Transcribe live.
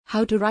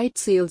How to write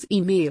sales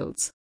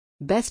emails.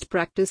 Best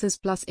practices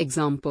plus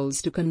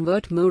examples to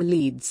convert more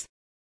leads.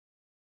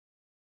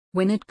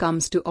 When it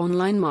comes to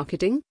online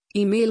marketing,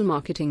 email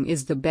marketing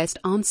is the best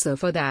answer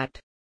for that.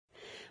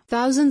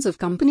 Thousands of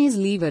companies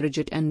leverage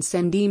it and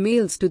send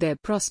emails to their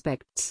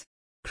prospects.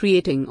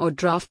 Creating or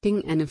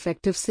drafting an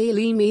effective sale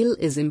email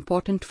is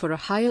important for a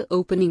higher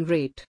opening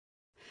rate.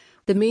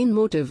 The main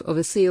motive of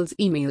a sales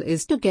email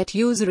is to get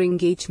user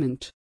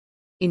engagement.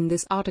 In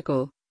this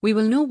article, we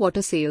will know what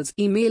a sales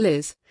email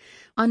is,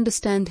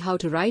 understand how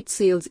to write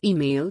sales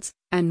emails,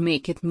 and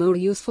make it more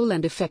useful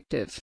and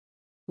effective.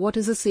 What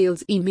is a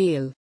sales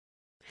email?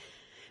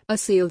 A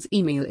sales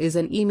email is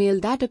an email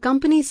that a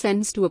company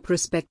sends to a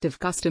prospective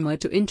customer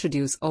to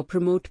introduce or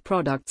promote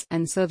products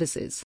and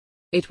services.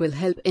 It will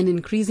help in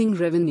increasing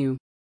revenue.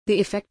 The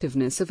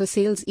effectiveness of a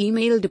sales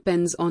email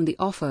depends on the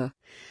offer,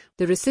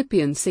 the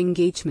recipient's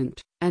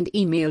engagement, and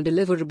email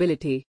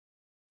deliverability.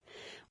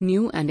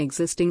 New and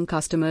existing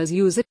customers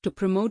use it to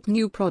promote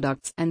new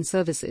products and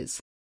services.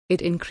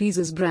 It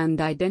increases brand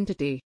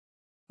identity.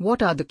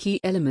 What are the key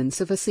elements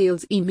of a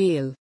sales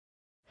email?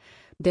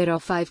 There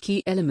are 5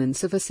 key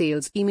elements of a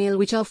sales email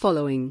which are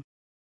following.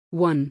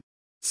 1.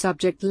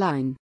 Subject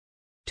line.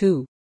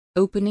 2.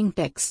 Opening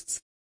texts.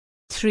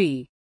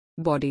 3.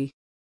 Body.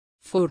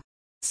 4.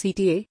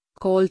 CTA,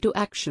 call to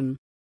action.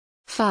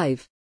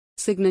 5.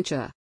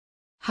 Signature.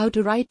 How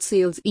to write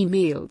sales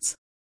emails.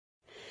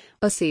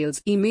 A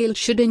sales email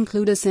should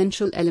include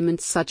essential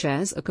elements such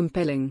as a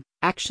compelling,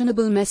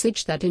 actionable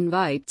message that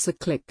invites a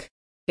click.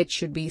 It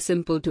should be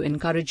simple to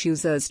encourage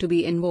users to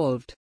be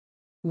involved.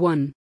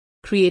 1.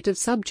 Creative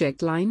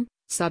subject line.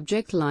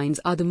 Subject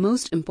lines are the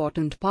most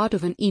important part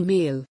of an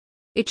email.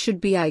 It should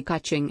be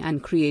eye-catching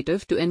and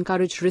creative to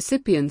encourage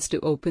recipients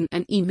to open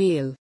an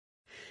email.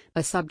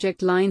 A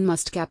subject line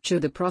must capture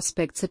the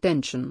prospect's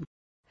attention.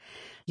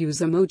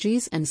 Use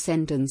emojis and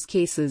sentence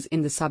cases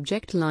in the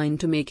subject line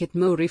to make it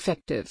more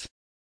effective.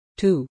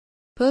 2.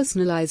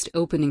 Personalized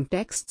opening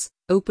texts.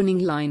 Opening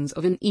lines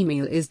of an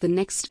email is the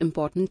next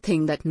important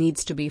thing that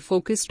needs to be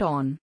focused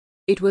on.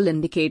 It will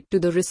indicate to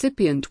the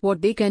recipient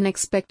what they can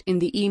expect in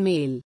the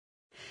email.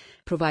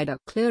 Provide a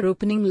clear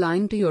opening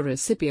line to your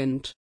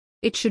recipient.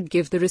 It should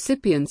give the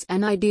recipients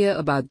an idea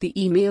about the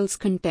email's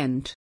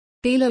content.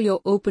 Tailor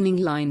your opening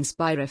lines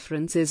by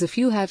references if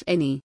you have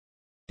any.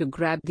 To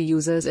grab the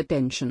user's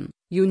attention,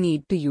 you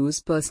need to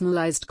use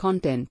personalized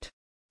content.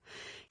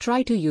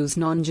 Try to use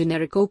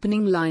non-generic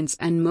opening lines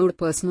and more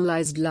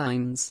personalized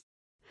lines.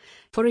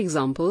 For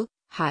example,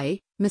 "Hi,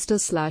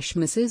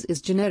 Mr./Mrs."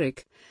 is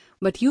generic,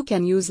 but you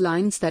can use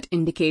lines that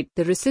indicate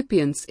the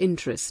recipient's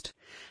interest.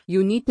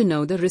 You need to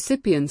know the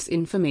recipient's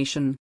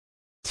information.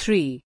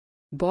 3.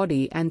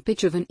 Body and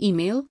pitch of an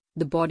email.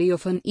 The body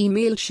of an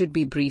email should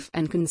be brief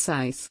and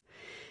concise,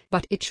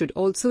 but it should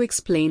also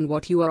explain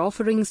what you are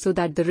offering so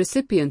that the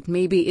recipient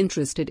may be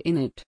interested in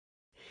it.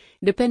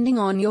 Depending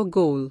on your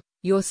goal,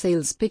 your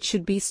sales pitch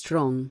should be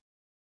strong.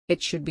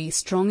 It should be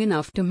strong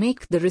enough to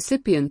make the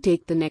recipient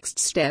take the next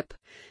step,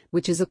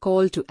 which is a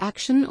call to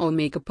action or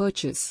make a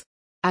purchase.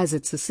 As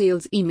it's a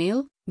sales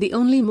email, the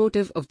only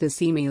motive of this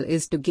email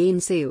is to gain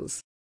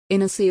sales.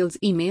 In a sales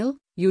email,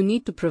 you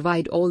need to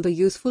provide all the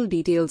useful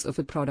details of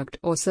a product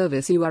or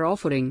service you are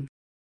offering.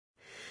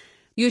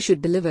 You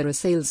should deliver a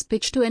sales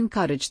pitch to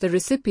encourage the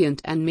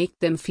recipient and make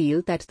them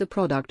feel that the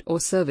product or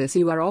service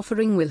you are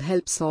offering will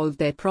help solve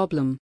their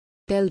problem.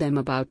 Tell them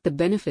about the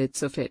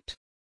benefits of it.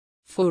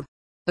 4.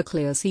 A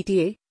clear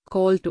CTA,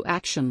 call to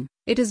action.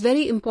 It is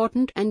very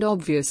important and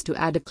obvious to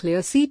add a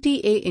clear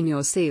CTA in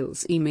your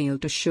sales email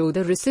to show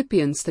the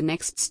recipients the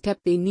next step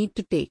they need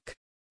to take.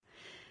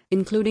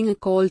 Including a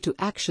call to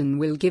action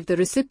will give the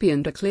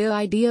recipient a clear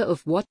idea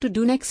of what to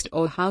do next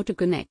or how to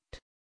connect.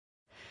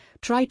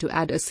 Try to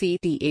add a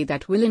CTA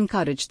that will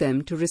encourage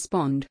them to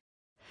respond.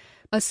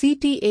 A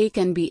CTA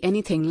can be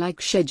anything like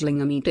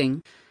scheduling a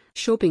meeting,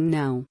 shopping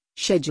now,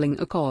 scheduling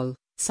a call,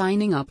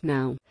 signing up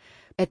now,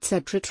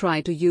 etc.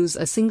 Try to use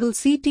a single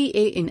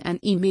CTA in an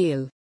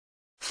email.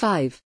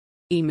 5.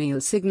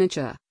 Email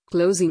signature.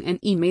 Closing an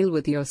email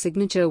with your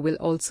signature will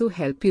also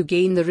help you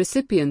gain the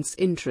recipient's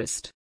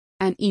interest.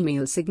 An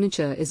email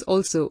signature is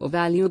also a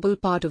valuable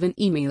part of an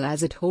email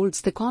as it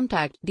holds the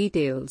contact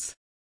details.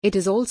 It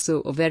is also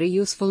a very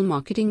useful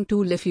marketing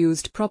tool if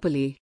used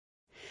properly.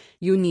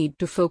 You need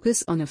to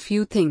focus on a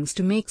few things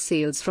to make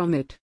sales from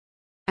it.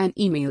 An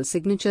email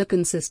signature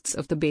consists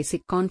of the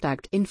basic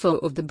contact info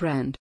of the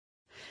brand.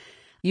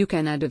 You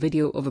can add a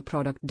video of a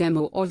product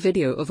demo or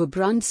video of a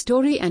brand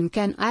story and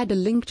can add a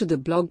link to the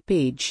blog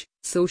page,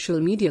 social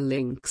media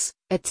links,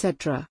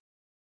 etc.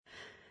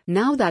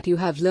 Now that you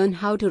have learned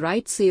how to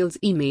write sales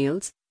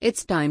emails,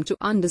 it's time to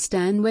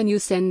understand when you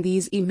send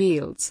these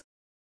emails.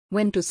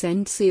 When to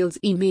send sales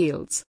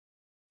emails.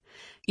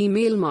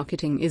 Email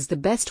marketing is the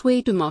best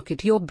way to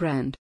market your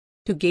brand.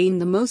 To gain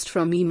the most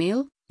from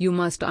email, you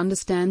must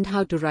understand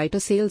how to write a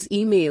sales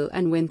email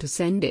and when to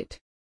send it.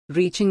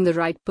 Reaching the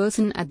right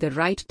person at the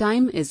right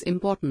time is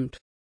important.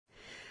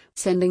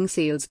 Sending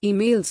sales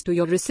emails to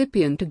your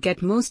recipient to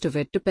get most of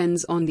it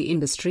depends on the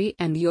industry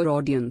and your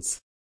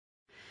audience.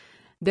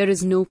 There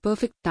is no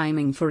perfect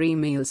timing for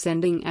email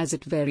sending as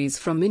it varies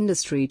from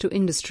industry to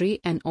industry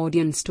and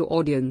audience to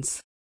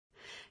audience.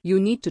 You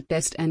need to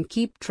test and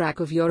keep track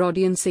of your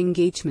audience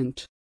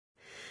engagement.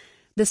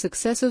 The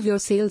success of your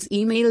sales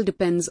email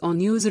depends on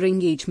user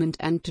engagement,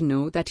 and to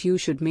know that you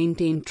should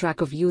maintain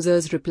track of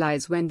users'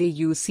 replies when they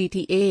use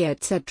CTA,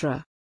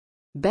 etc.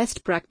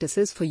 Best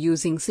practices for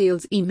using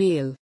sales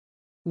email.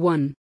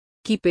 1.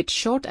 Keep it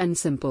short and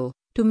simple.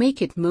 To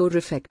make it more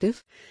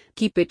effective,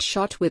 keep it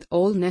short with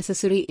all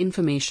necessary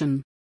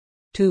information.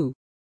 2.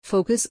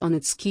 Focus on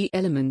its key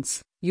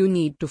elements. You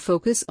need to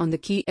focus on the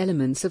key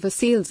elements of a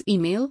sales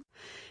email,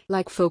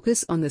 like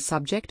focus on the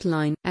subject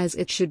line, as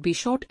it should be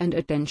short and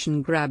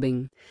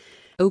attention-grabbing.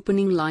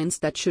 Opening lines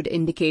that should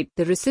indicate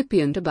the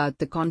recipient about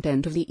the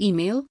content of the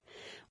email.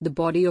 The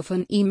body of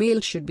an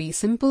email should be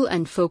simple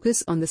and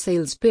focus on the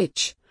sales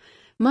pitch.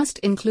 Must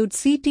include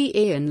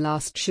CTA, and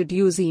last should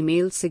use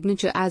email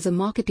signature as a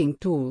marketing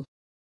tool.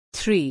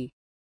 3.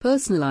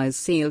 Personalize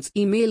sales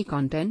email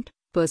content.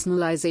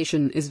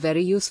 Personalization is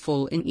very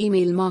useful in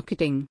email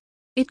marketing.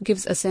 It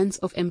gives a sense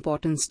of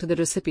importance to the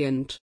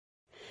recipient.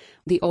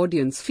 The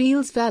audience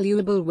feels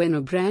valuable when a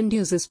brand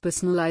uses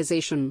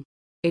personalization.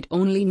 It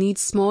only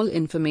needs small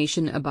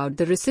information about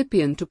the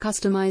recipient to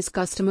customize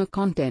customer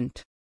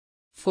content.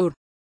 4.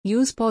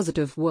 Use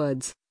positive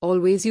words.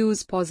 Always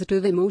use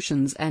positive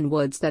emotions and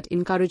words that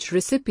encourage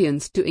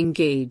recipients to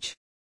engage.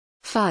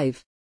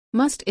 5.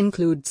 Must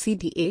include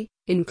CTA.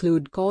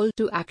 Include call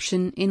to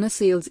action in a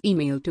sales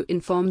email to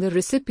inform the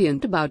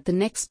recipient about the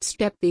next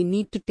step they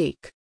need to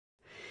take.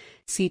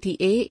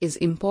 CTA is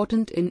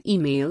important in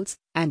emails,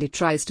 and it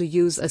tries to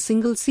use a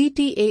single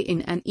CTA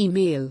in an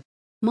email.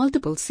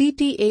 Multiple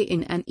CTA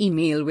in an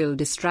email will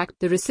distract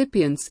the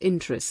recipient's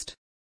interest.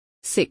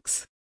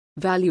 6.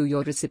 Value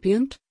your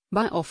recipient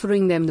by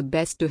offering them the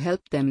best to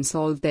help them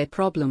solve their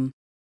problem.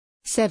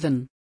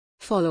 7.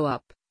 Follow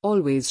up.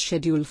 Always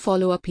schedule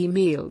follow-up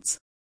emails.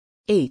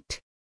 8.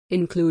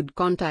 Include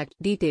contact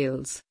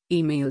details.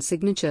 Email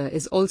signature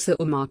is also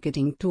a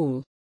marketing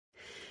tool.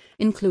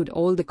 Include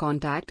all the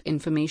contact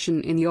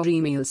information in your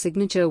email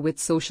signature with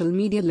social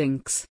media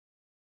links.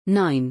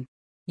 9.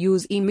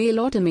 Use email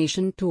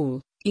automation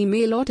tool.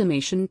 Email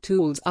automation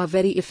tools are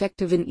very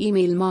effective in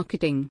email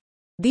marketing.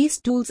 These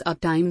tools are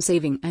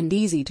time-saving and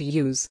easy to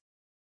use.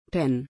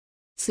 10.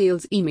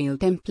 Sales email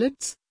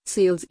templates.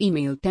 Sales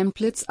email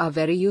templates are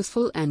very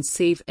useful and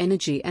save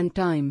energy and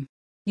time.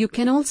 You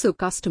can also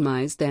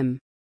customize them.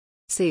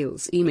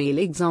 Sales email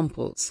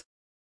examples.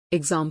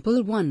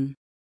 Example 1.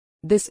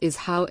 This is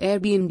how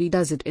Airbnb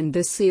does it in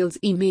this sales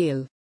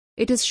email.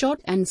 It is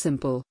short and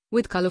simple,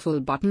 with colorful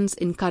buttons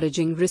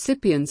encouraging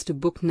recipients to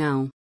book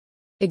now.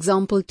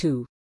 Example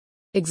 2.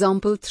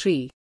 Example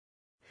 3.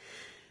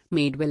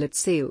 Madewell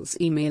sales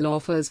email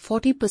offers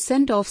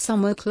 40% off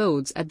summer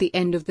clothes at the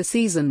end of the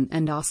season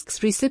and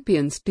asks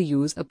recipients to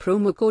use a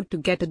promo code to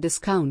get a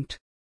discount.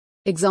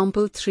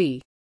 Example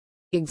 3.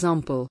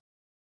 Example.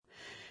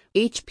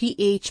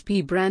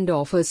 HP brand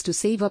offers to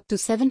save up to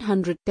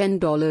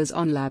 $710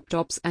 on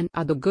laptops and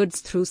other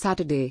goods through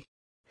Saturday.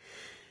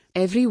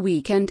 Every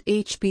weekend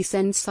HP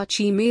sends such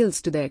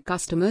emails to their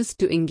customers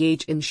to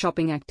engage in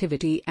shopping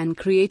activity and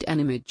create an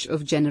image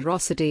of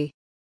generosity.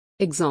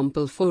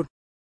 Example 4.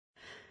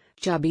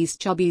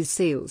 Chubbies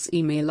sales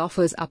email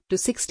offers up to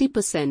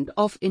 60%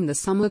 off in the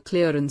summer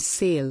clearance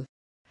sale.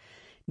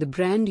 The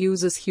brand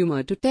uses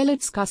humor to tell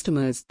its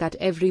customers that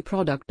every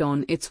product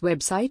on its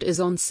website is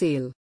on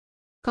sale.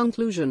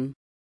 Conclusion.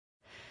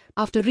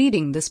 After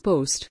reading this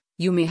post,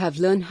 you may have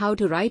learned how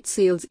to write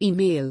sales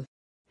email.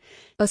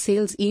 A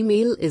sales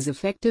email is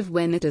effective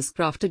when it is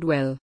crafted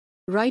well.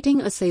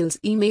 Writing a sales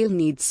email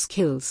needs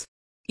skills.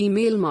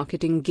 Email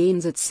marketing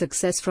gains its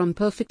success from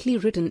perfectly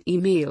written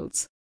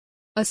emails.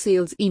 A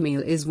sales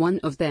email is one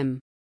of them.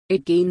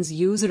 It gains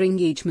user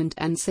engagement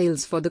and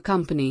sales for the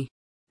company.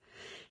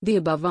 The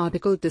above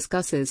article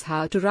discusses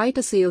how to write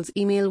a sales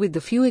email with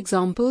a few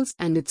examples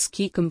and its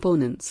key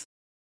components.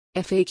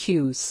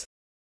 FAQs.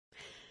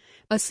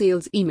 A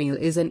sales email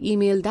is an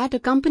email that a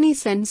company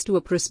sends to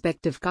a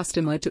prospective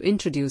customer to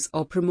introduce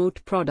or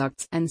promote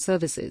products and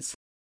services.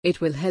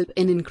 It will help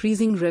in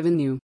increasing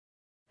revenue.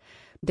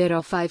 There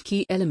are 5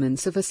 key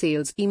elements of a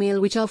sales email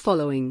which are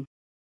following.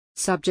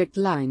 Subject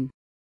line.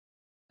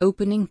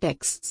 Opening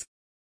texts.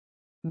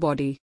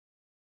 Body.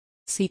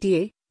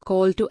 CTA,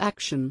 call to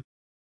action.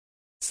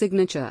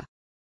 Signature.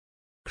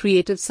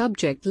 Creative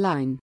subject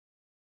line.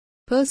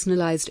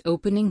 Personalized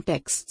opening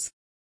texts.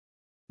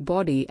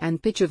 Body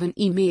and pitch of an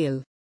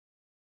email.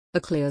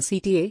 A clear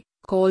CTA,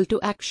 call to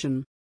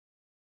action.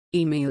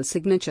 Email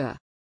signature.